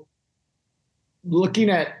 So looking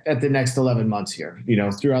at the next 11 months here,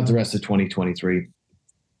 throughout the rest of 2023,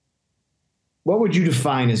 what would you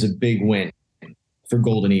define as a big win for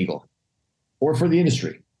Golden Eagle or for the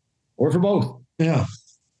industry or for both? Yeah.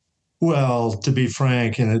 Well, to be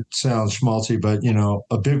frank, and it sounds schmaltzy, but,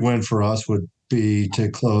 a big win for us would be to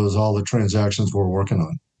close all the transactions we're working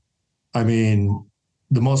on.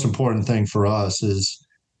 The most important thing for us is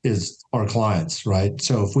our clients, right?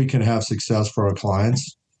 So if we can have success for our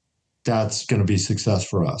clients, that's going to be success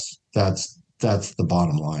for us. That's the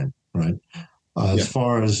bottom line, right? As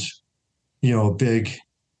far as, a big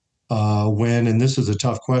win, and this is a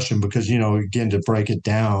tough question because, again, to break it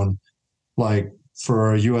down, like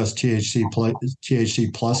for US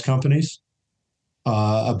THC plus companies,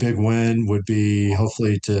 a big win would be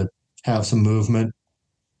hopefully to have some movement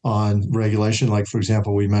on regulation. Like, for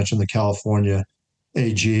example, we mentioned the California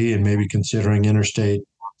AG and maybe considering interstate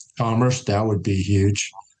commerce. That would be huge.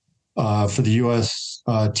 For the US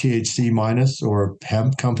THC minus or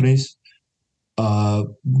hemp companies,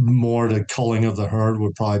 more to culling of the herd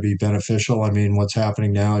would probably be beneficial. What's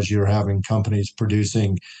happening now is you're having companies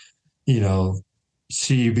producing, CBD,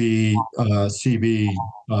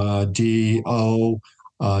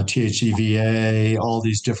 THCVA, all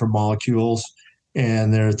these different molecules,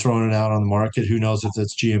 and they're throwing it out on the market. Who knows if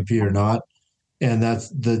it's GMP or not? And that's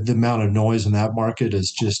the amount of noise in that market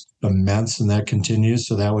is just immense, and that continues.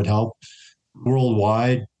 So that would help.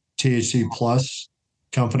 Worldwide, THC plus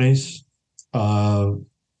companies,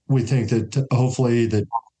 we think that hopefully that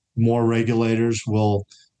more regulators will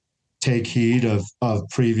take heed of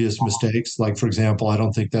previous mistakes. Like, for example, I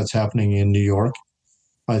don't think that's happening in New York.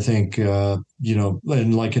 I think, and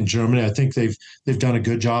like in Germany, I think they've done a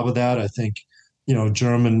good job of that. I think,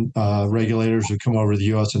 German regulators have come over to the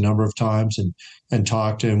U.S. a number of times and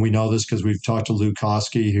talked, and we know this because we've talked to Lou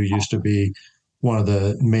Koski, who used to be one of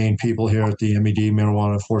the main people here at the MED,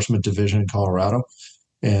 Marijuana Enforcement Division in Colorado.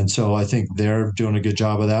 And so I think they're doing a good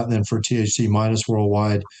job of that. And then for THC minus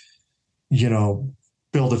worldwide,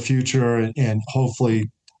 build a future and hopefully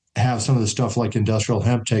have some of the stuff like industrial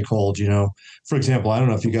hemp take hold. For example, I don't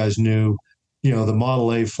know if you guys knew, the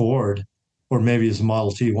Model A Ford, or maybe it's a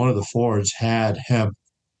Model T, one of the Fords had hemp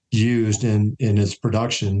used in its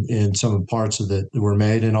production in some of the parts of that were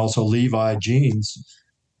made. And also Levi jeans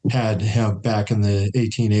had hemp back in the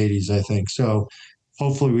 1880s, I think. So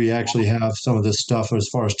hopefully we actually have some of this stuff as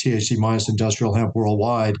far as THC minus industrial hemp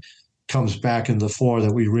worldwide comes back into the fore,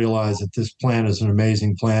 that we realize that this plant is an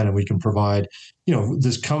amazing plant and we can provide,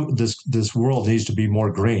 this world needs to be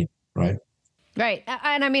more green, right? Right.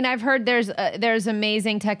 And I mean, I've heard there's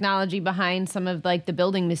amazing technology behind some of like the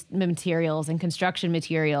building materials and construction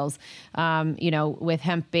materials, with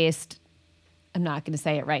hemp-based, I'm not going to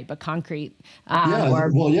say it right, but concrete. Like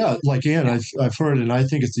Ann, I've heard, and I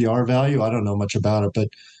think it's the R value. I don't know much about it, but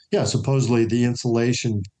yeah, supposedly the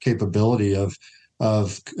insulation capability of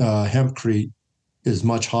hempcrete is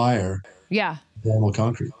much higher than normal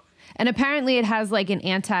concrete. And apparently it has like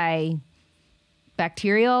an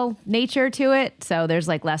bacterial nature to it, so there's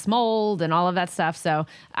like less mold and all of that stuff. So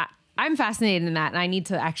I'm fascinated in that, and I need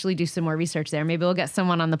to actually do some more research there. Maybe we'll get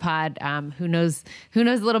someone on the pod who knows a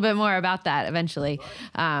little bit more about that eventually,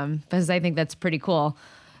 because I think that's pretty cool.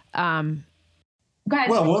 Go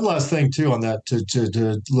ahead. Well, one last thing too on that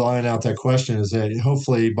to line out that question is that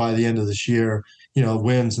hopefully by the end of this year,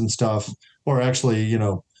 wins and stuff, or actually,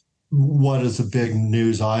 what is a big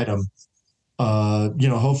news item?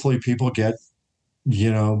 Hopefully people get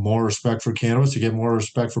more respect for cannabis, to get more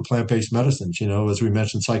respect for plant-based medicines. As we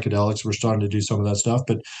mentioned, psychedelics, we're starting to do some of that stuff.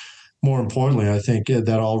 But more importantly, I think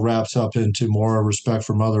that all wraps up into more respect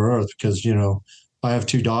for Mother Earth, because, I have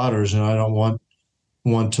 2 daughters and I don't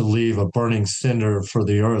want to leave a burning cinder for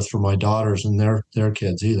the earth for my daughters and their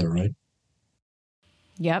kids either, right?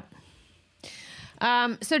 Yep.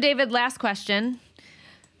 So David, last question.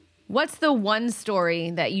 What's the one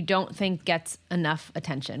story that you don't think gets enough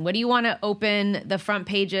attention? What do you want to open the front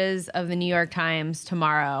pages of the New York Times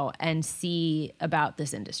tomorrow and see about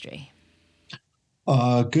this industry?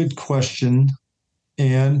 Good question.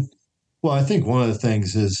 And well, I think one of the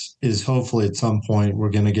things is hopefully at some point we're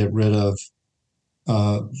going to get rid of,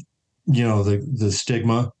 the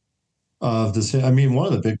stigma of this. I mean, one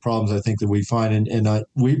of the big problems I think that we find, and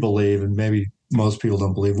we believe, and maybe most people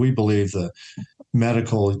don't believe, we believe the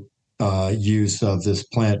medical use of this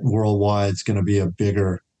plant worldwide is going to be a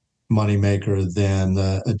bigger moneymaker than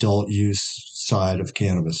the adult use side of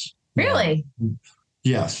cannabis. Really?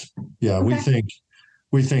 Yes. Yeah. Okay.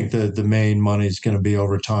 We think that the main money is going to be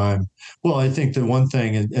over time. Well, I think the one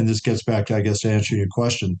thing, and this gets back to, I guess, to answer your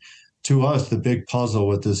question, to us, the big puzzle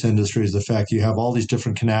with this industry is the fact you have all these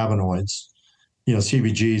different cannabinoids,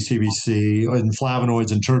 CBG, CBC, and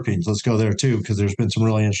flavonoids and terpenes. Let's go there too, because there's been some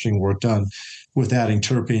really interesting work done with adding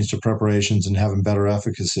terpenes to preparations and having better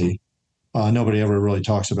efficacy. Nobody ever really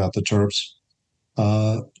talks about the terps.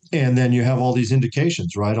 And then you have all these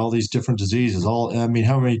indications, right? All these different diseases, how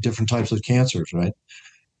many different types of cancers, right?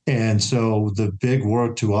 And so the big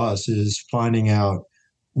work to us is finding out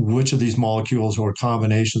which of these molecules or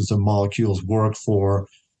combinations of molecules work for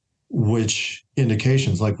which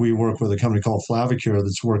indications. Like we work with a company called Flavicure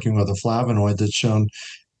that's working with a flavonoid that's shown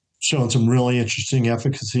some really interesting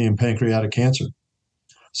efficacy in pancreatic cancer.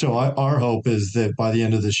 So our hope is that by the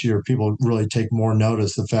end of this year, people really take more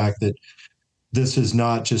notice the fact that this is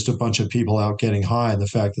not just a bunch of people out getting high, and the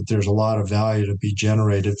fact that there's a lot of value to be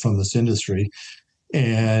generated from this industry,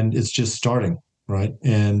 and it's just starting, right?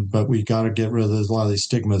 But we got to get rid of a lot of these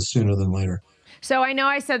stigmas sooner than later. So I know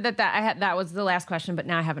I said that was the last question, but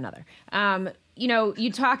now I have another.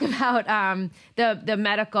 You talk about the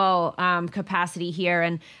medical capacity here,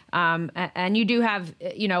 and you do have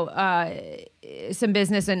some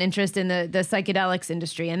business and interest in the psychedelics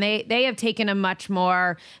industry, and they have taken a much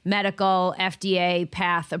more medical FDA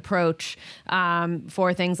path approach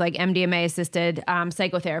for things like MDMA assisted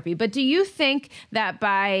psychotherapy. But do you think that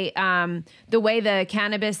by the way the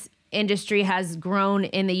cannabis industry has grown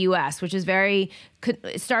in the U.S., which is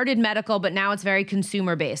started medical, but now it's very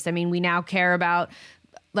consumer based. I mean, we now care about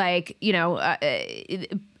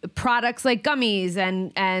products like gummies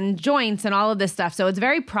and joints and all of this stuff. So it's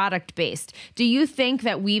very product based. Do you think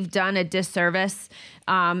that we've done a disservice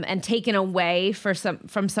and taken away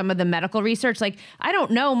from some of the medical research? Like, I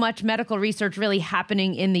don't know much medical research really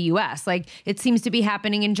happening in the U.S. Like, it seems to be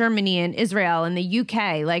happening in Germany and Israel and the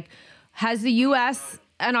U.K. Like, has the U.S.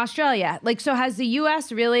 and Australia, so has the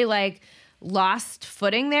U.S. really lost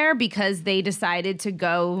footing there because they decided to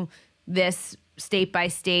go this state by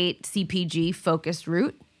state CPG focused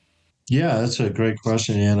route? Yeah, that's a great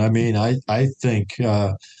question. And I mean, I think,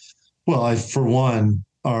 for one,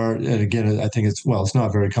 and again, I think it's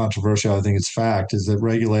not very controversial. I think it's fact is that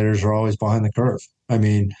regulators are always behind the curve. I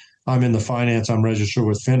mean, I'm in the finance, I'm registered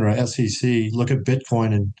with FINRA, SEC, look at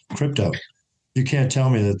Bitcoin and crypto. You can't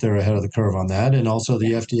tell me that they're ahead of the curve on that. And also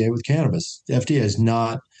the FDA with cannabis. The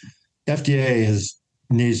FDA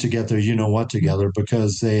needs to get their you-know-what together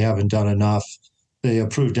because they haven't done enough. They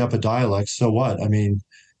approved Epidiolex. So what? I mean,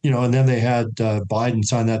 and then they had Biden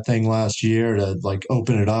sign that thing last year to like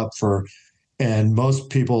open it up and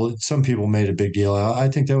some people made a big deal. I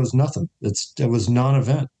think that was nothing. It was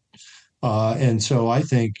non-event. And so I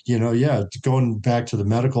think, going back to the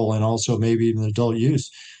medical and also maybe even adult use,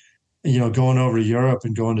 going over to Europe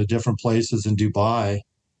and going to different places in Dubai,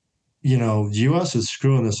 U.S. is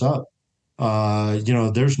screwing this up.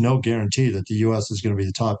 There's no guarantee that the U.S. is going to be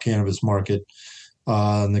the top cannabis market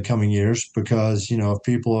in the coming years because, if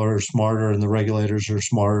people are smarter and the regulators are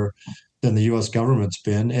smarter than the U.S. government's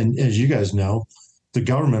been. And as you guys know, the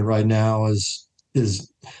government right now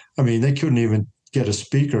they couldn't even get a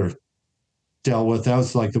speaker dealt with. That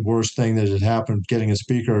was like the worst thing that had happened, getting a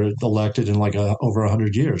speaker elected in like over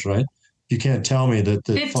 100 years, right? You can't tell me that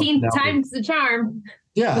 15 times the charm.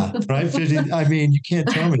 Yeah, right. 50, I mean, you can't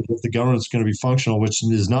tell me that the government's going to be functional, which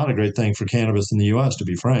is not a great thing for cannabis in the U.S., to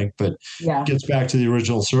be frank. But it gets back to the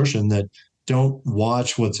original assertion that don't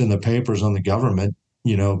watch what's in the papers on the government.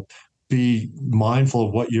 Be mindful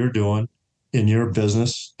of what you're doing in your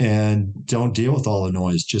business and don't deal with all the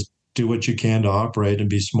noise. Just do what you can to operate and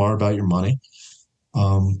be smart about your money.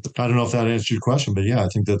 I don't know if that answered your question, but yeah, I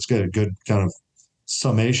think that's a good kind of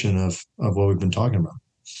summation of what we've been talking about.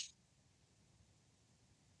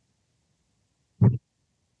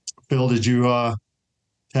 Phil, did you have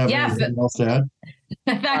anything else to add?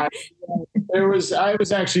 I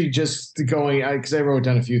was actually just going because I wrote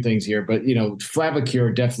down a few things here, but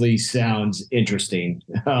Flavicure definitely sounds interesting.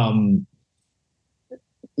 I'm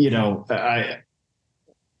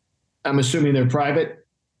assuming they're private.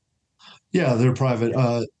 Yeah, they're private.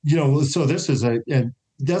 So this is and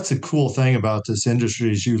that's a cool thing about this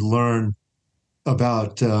industry is you learn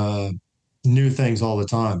about new things all the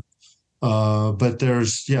time. But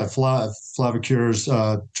there's Flavicure's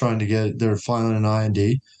they're filing an IND,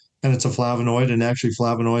 and it's a flavonoid, and actually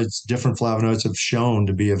different flavonoids have shown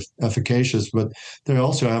to be efficacious, but they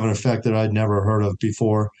also have an effect that I'd never heard of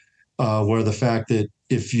before, where the fact that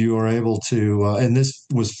if you are able to, and this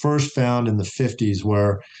was first found in the 50s,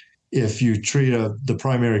 where if you treat the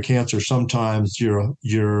primary cancer, sometimes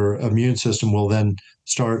your immune system will then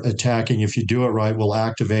start attacking. If you do it right, will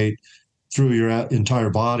activate through your entire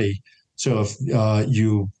body. So if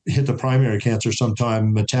you hit the primary cancer,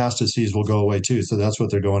 sometime metastases will go away too. So that's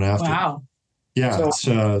what they're going after. Wow. Yeah,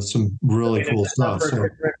 so, it's some really cool stuff. So,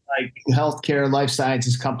 like healthcare, life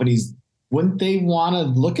sciences companies, wouldn't they want to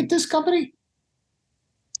look at this company?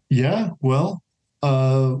 Yeah, well,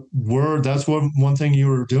 that's one thing you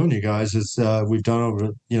were doing, you guys, is we've done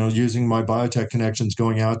over, using my biotech connections,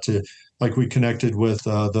 going out to, like, we connected with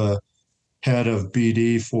the head of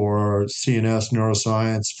BD for CNS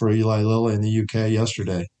neuroscience for Eli Lilly in the UK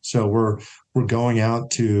yesterday. So we're going out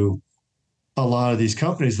to a lot of these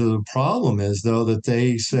companies. The problem is, though, that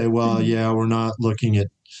they say, well, yeah, we're not looking at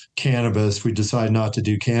cannabis. We decide not to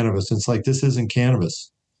do cannabis. It's like, this isn't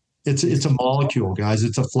cannabis. It's a molecule, guys.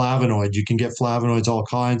 It's a flavonoid. You can get flavonoids all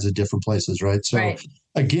kinds of different places, right? So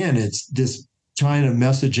again, it's this kind of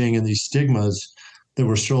messaging and these stigmas that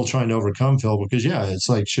we're still trying to overcome, Phil, because it's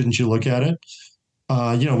like, shouldn't you look at it?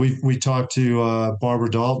 We talked to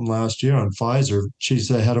Barbara Dalton last year on Pfizer. She's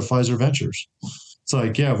the head of Pfizer Ventures. It's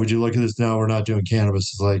like, yeah, would you look at this now? We're not doing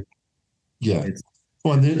cannabis. It's like, yeah.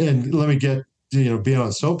 Well, and let me get, being on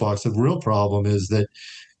a soapbox, the real problem is that,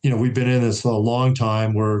 we've been in this a long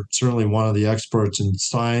time. We're certainly one of the experts in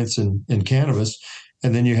science and in cannabis.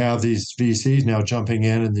 And then you have these VCs now jumping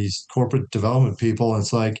in and these corporate development people. And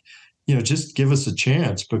it's like, just give us a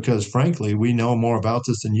chance because, frankly, we know more about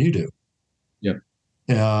this than you do. Yep.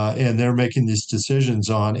 And they're making these decisions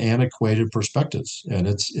on antiquated perspectives. And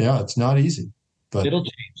it's not easy. But it'll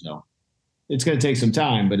change, though. It's going to take some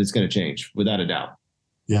time, but it's going to change without a doubt.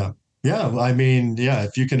 Yeah. Yeah. I mean,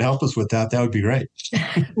 if you can help us with that, that would be great.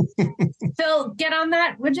 Phil, get on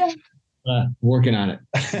that, would you? Working on it.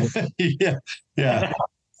 Yeah,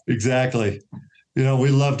 exactly. We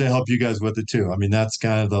love to help you guys with it too. I mean, that's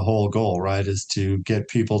kind of the whole goal, right? Is to get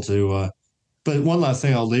people to, but one last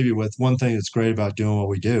thing I'll leave you with, one thing that's great about doing what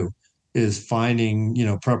we do is finding,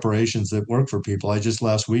 preparations that work for people. I just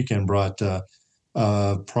last weekend brought,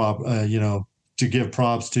 to give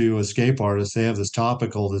props to escape artists, they have this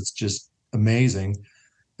topical that's just amazing.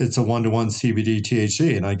 It's a 1-to-1 CBD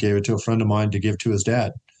THC, and I gave it to a friend of mine to give to his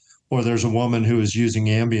dad. Or there's a woman who is using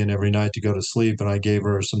Ambien every night to go to sleep, and I gave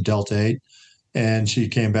her some Delta 8, and she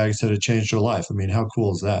came back and said it changed her life. I mean, how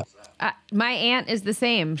cool is that? My aunt is the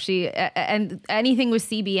same. She and anything with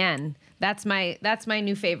CBN. That's my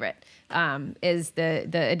new favorite. Is the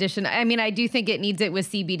addition. I mean, I do think it needs it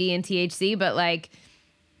with CBD and THC, but like,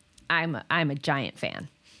 I'm a giant fan.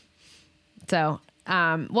 So,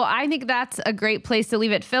 well, I think that's a great place to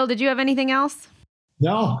leave it. Phil, did you have anything else?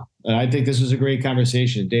 No, I think this was a great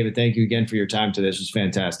conversation. David, thank you again for your time today. This was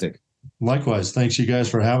fantastic. Likewise. Thanks you guys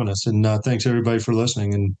for having us. And thanks everybody for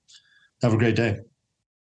listening, and have a great day.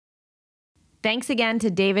 Thanks again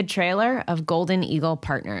to David Traylor of Golden Eagle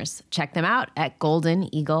Partners. Check them out at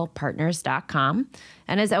goldeneaglepartners.com.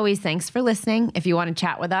 And as always, thanks for listening. If you want to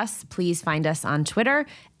chat with us, please find us on Twitter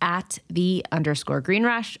at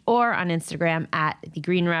 @the_GreenRush or on Instagram at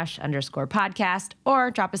 @thegreenrush_podcast,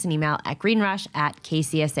 or drop us an email at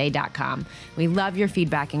greenrush@kcsa.com. We love your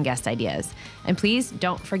feedback and guest ideas. And please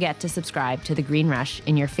don't forget to subscribe to The Green Rush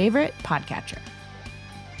in your favorite podcatcher.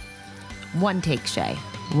 One take, Shay.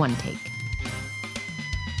 One take.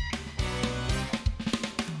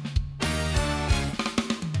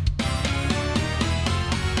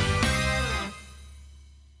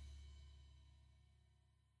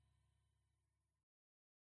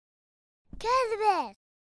 Cannabis!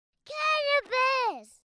 Cannabis!